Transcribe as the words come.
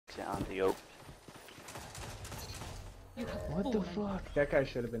Sit on the oak. What the fuck? That guy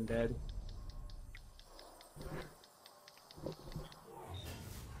should have been dead.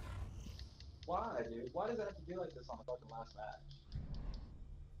 Why, dude? Why does it have to be like this on the fucking last match?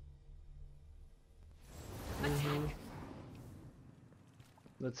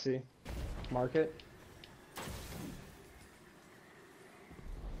 Let's see. Mark it.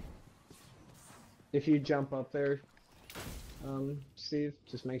 If you jump up there, Steve,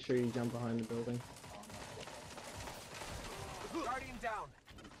 just make sure you jump behind the building. Guardian down.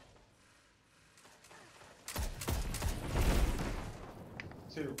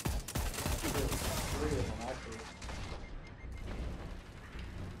 Two. Three of them, actually.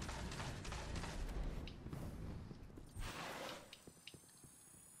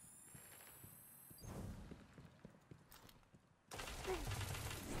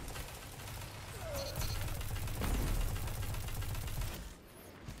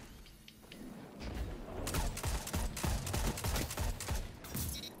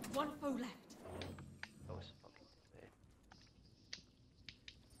 One foe left. That was fucking clear.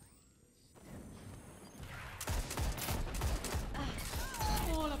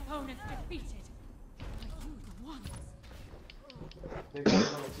 All opponents defeated. Are you the ones? They got a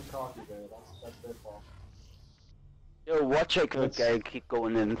little too cocky there. That's their fault. Yo, watch out, good guy, keep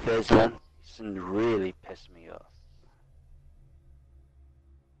going in phase one. This really pissed me off.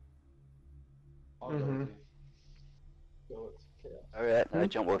 I'll go with you. Go with chaos. Alright, I'll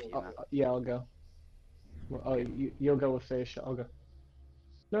jump with you, man. Yeah, I'll go. Well, oh, you'll go with fish. I'll go.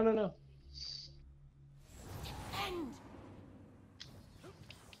 No, no, no. End.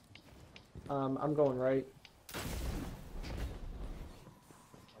 I'm going right.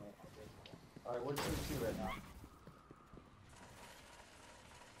 Alright, we're 2-2 right now.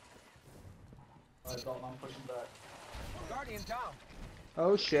 Alright, Dalton, I'm pushing back. Guardian down.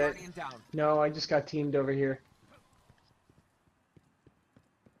 Oh shit. Guardian down. No, I just got teamed over here.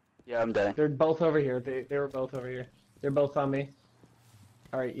 Yeah, I'm dead. They're both over here. They were both over here. They're both on me.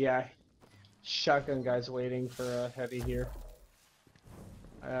 Alright, yeah. Shotgun guy's waiting for a heavy here.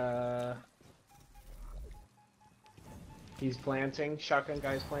 He's planting. Shotgun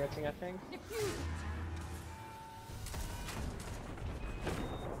guy's planting, I think. Defuse.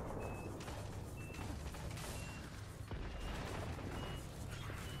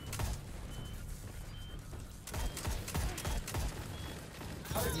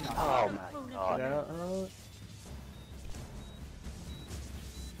 Oh my god. No,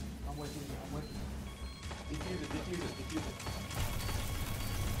 I'm with you, I'm with you. Defuse it, defuse it, defuse it.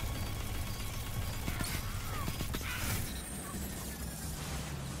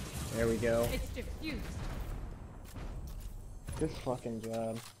 there we go. It's diffused. Good fucking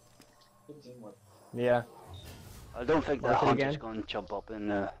job. Good teamwork. Yeah. I don't think that Mark it hunter's again. gonna jump up in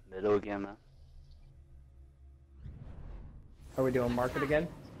the middle again, man. Are we doing market again?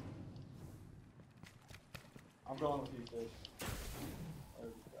 I'm going with you, Fish. There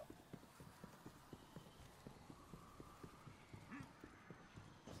we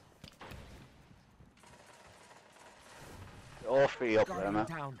go. All three up there, Guardian man.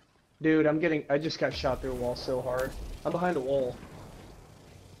 down. Dude, I just got shot through a wall so hard. I'm behind a wall.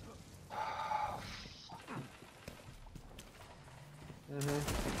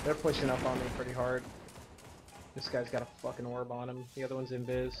 They're pushing up on me pretty hard. This guy's got a fucking orb on him. The other one's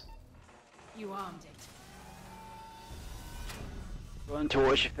invis. You armed it. Going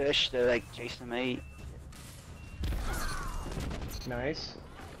towards your fish, they're like chasing me. Nice.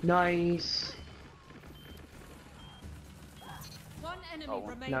 Nice. One enemy Oh,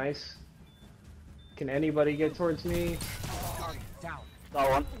 remaining. Nice. Can anybody get towards me? Guardian down. That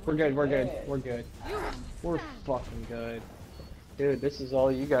one. We're good, we're good, we're good. You We're understand. fucking good. Dude, this is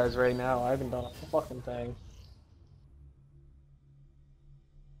all you guys right now. I haven't done a fucking thing.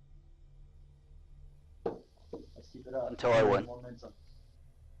 Let's keep it up. Until I win. Momentum.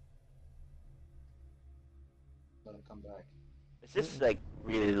 Let him come back. Is this like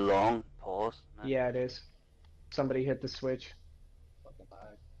really long pause? Man? Yeah, it is. Somebody hit the switch. Fucking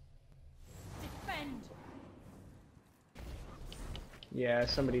back. Defend. Yeah,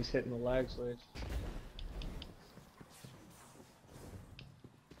 somebody's hitting the lag switch.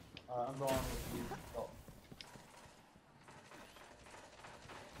 I'm going with you, Dalton.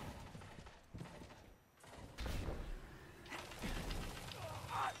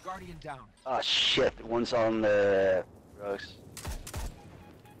 Guardian down. Oh shit, one's on the rocks.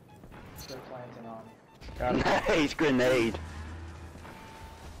 They're planting on. Got him. Nice grenade.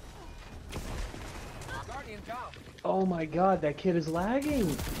 Guardian down. Oh my god, that kid is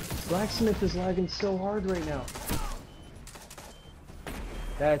lagging! Blacksmith is lagging so hard right now.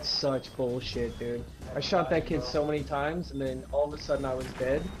 That's such bullshit, dude. I shot that kid so many times, and then all of a sudden I was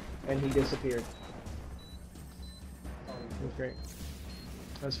dead, and he disappeared. It was great.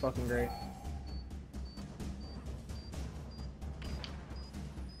 That was fucking great.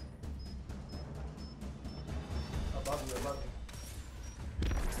 Above you, above you.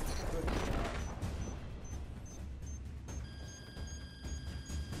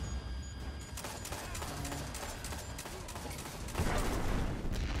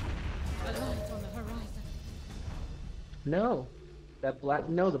 A light on the horizon. No,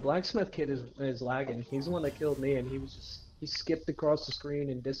 the blacksmith kid is lagging. He's the one that killed me, and he skipped across the screen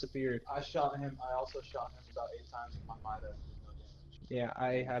and disappeared. I shot him. I also shot him about 8 times with my Mida with no damage. Yeah,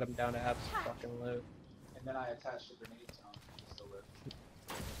 I had him down to absolute fucking loot. And then I attached a grenade to him. And he still lived.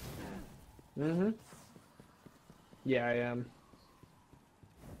 Mm-hmm. Yeah, I am.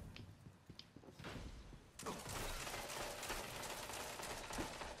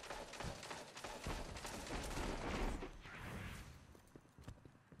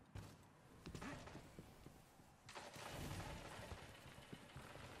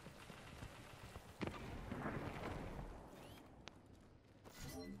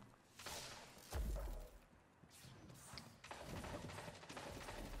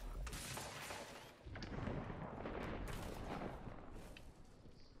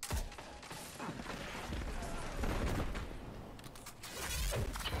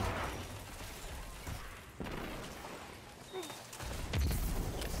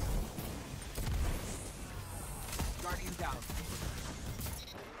 Guardian down.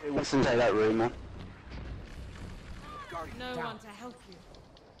 Hey, what's inside that room, man? Guardian No down. one to help you.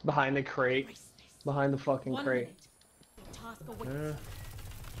 Behind the crate. Face this. Behind the fucking 1 crate. minute. The task awaits.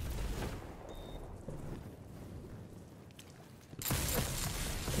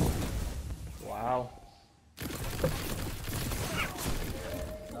 Wow.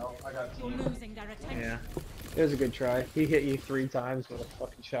 No, I got You're team. losing their attention. Yeah. It was a good try. He hit you 3 times with a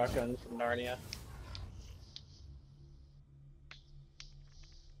fucking shotgun from Narnia.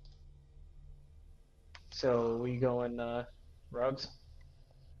 So, we going, Rugs?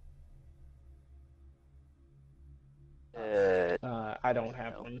 I don't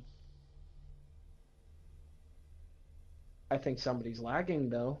have one. I think somebody's lagging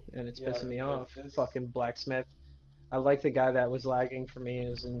though, and it's Yeah, pissing me off. it's- Fucking blacksmith. I like the guy that was lagging for me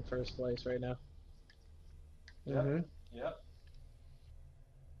is in first place right now. Yep. Mm-hmm. Yep.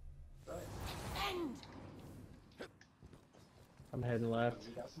 Right. End. I'm heading left.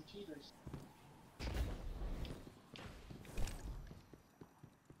 We got some cheaters.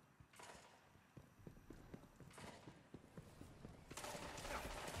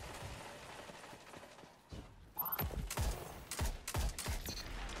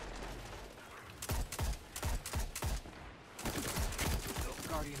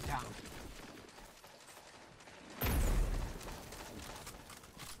 Guardian down.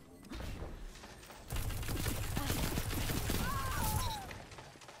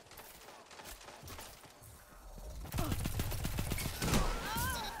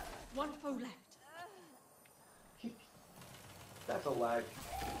 One foe left. That's a lag.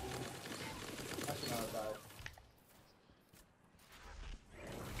 I should not have died.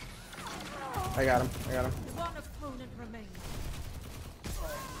 I got him. I got him. One opponent remains.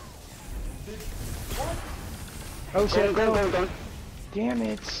 Oh shit! Go. Damn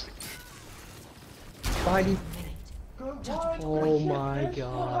it! Behind you. Good Oh my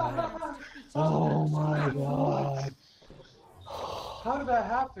god. Oh my god. How did that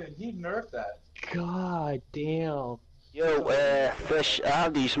happen? He nerfed that. God damn. Yo, Fish, I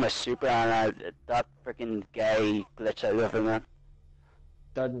have to use my super and that freaking guy glitched out of him, man.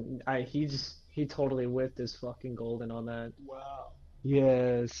 Doesn't he totally whipped his fucking golden on that. Wow.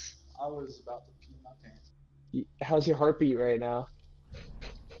 Yes. I was about to pee my pants. How's your heartbeat right now?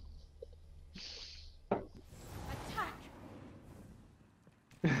 Attack.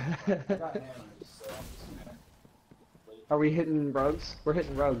 I got hammers, so I'm just gonna wait. Are we hitting rugs? We're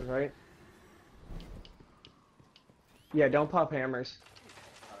hitting rugs, right? Yeah, don't pop hammers.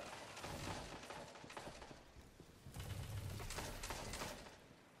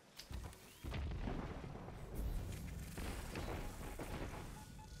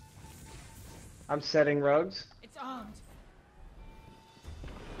 I'm setting rugs. It's armed.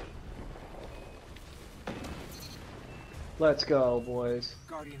 Let's go, boys.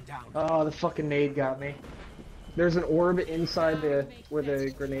 Guardian down. Oh, the fucking nade got me. There's an orb inside the where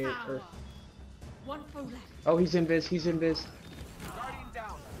the grenade. Or, One foe left. oh, he's invis. He's invis. Guardian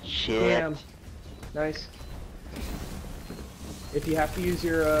down. Shit. Damn. Nice. If you have to use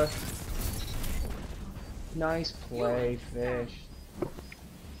your nice play, Fish.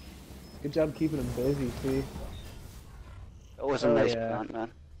 Good job keeping him busy, see? That was a Oh, nice yeah. plant,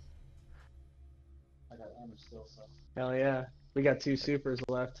 man. I got armor still, so. Hell yeah. We got 2 supers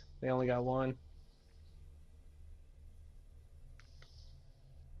left. They only got 1.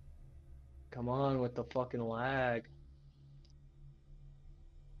 Come on with the fucking lag.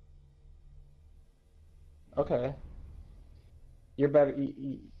 Okay. You're better.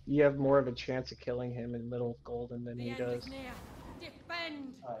 You have more of a chance of killing him in middle of golden than The he end does. is near.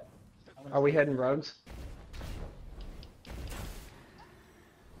 Defend. Alright. Are we heading rogues?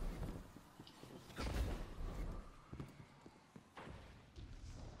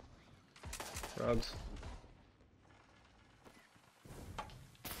 Rogues.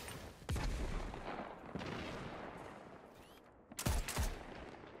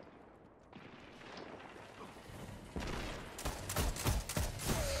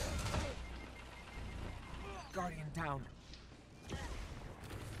 Guardian down.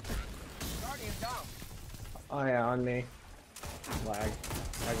 Guardian down. Oh yeah, on me. Lag.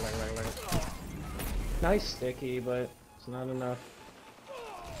 Lag. Nice sticky, but it's not enough.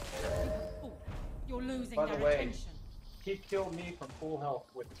 Oh, you're losing By the their way, attention. He killed me from full health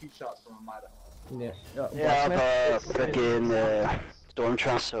with 2 shots from a Mida. Yeah. Yeah, I have a Blacksmith? freaking storm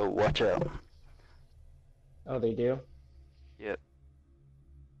trance, so watch out. Oh, they do? Yep.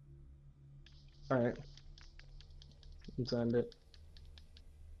 Alright. Let's end it.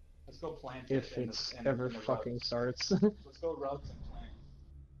 Let's go plant If in it's the, in ever the fucking rugs. starts. Let's go rugs and plant.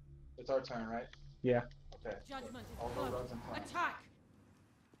 It's our turn, right? Yeah. Okay. Judgment is I'll go close. rugs and plant. Attack.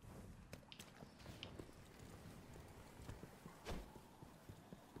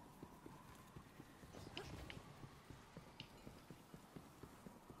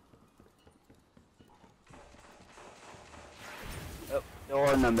 Oh,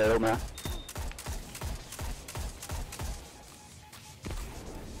 they're in the middle, man.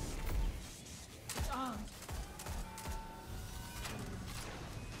 Armed.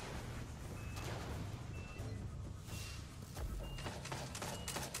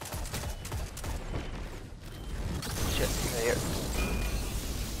 Shit, right here.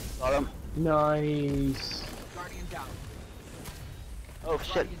 Got him. Nice. Guardian down. Oh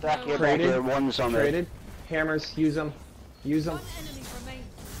shit, back here, Traded. one's on there. Traded. Hammers, use them. Use them. One enemy remains.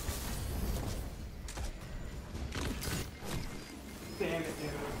 Damn it, dude.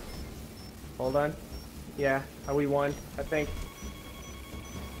 Hold on. Yeah, we won, I think.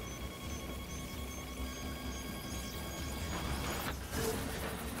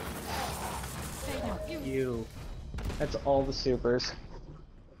 Stay defused. You. That's all the supers.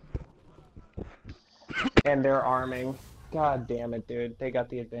 And they're arming. God damn it, dude. They got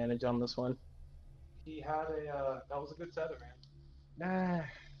the advantage on this one. He had a, that was a good tether, man. Ah,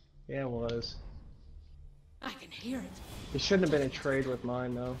 yeah, it was. I can hear it. It shouldn't have been a trade with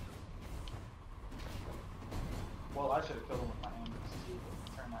mine, though. Well, I should have killed him with my hammers too,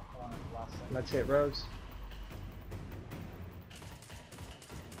 but turn that corner at the last second. Let's hit rogues.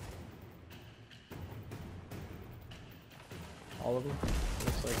 All of them?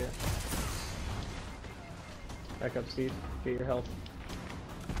 Looks like it. Back up, Steve. Get your health.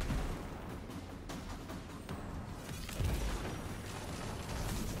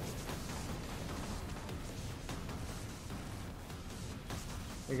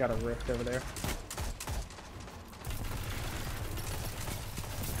 We got a rift over there.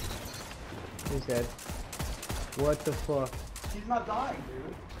 He's dead. What the fuck? He's not dying,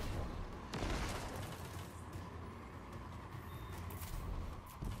 dude.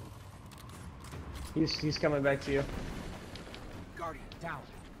 He's coming back to you. Guardian down.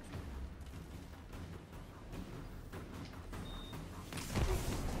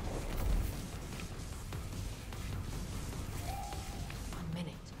 One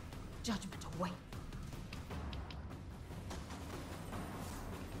minute. Judgment away.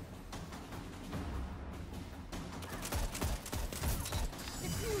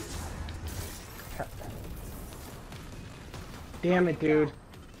 Damn it, dude.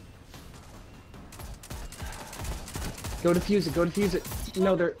 Go defuse it, go defuse it.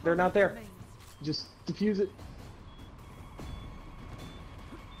 No, they're not there. Remains. Just defuse it.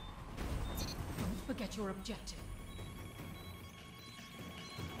 Don't forget your objective.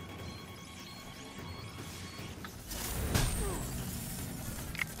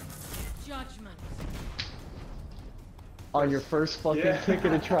 Judgment. On your first fucking Yeah.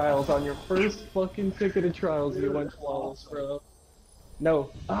 ticket of trials, on your first fucking ticket of trials, you went flawless, bro.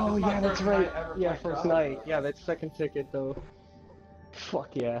 No. Oh, It's my yeah, that's first right. night ever Yeah, playing first trials, night. bro. Yeah, that's second ticket, though.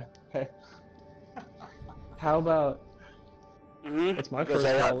 Fuck yeah. How about... Mm-hmm. It's my Because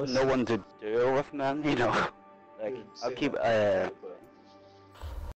first I have flawless. no one to deal with, man, you know. Like, Dude, I'll save keep, that.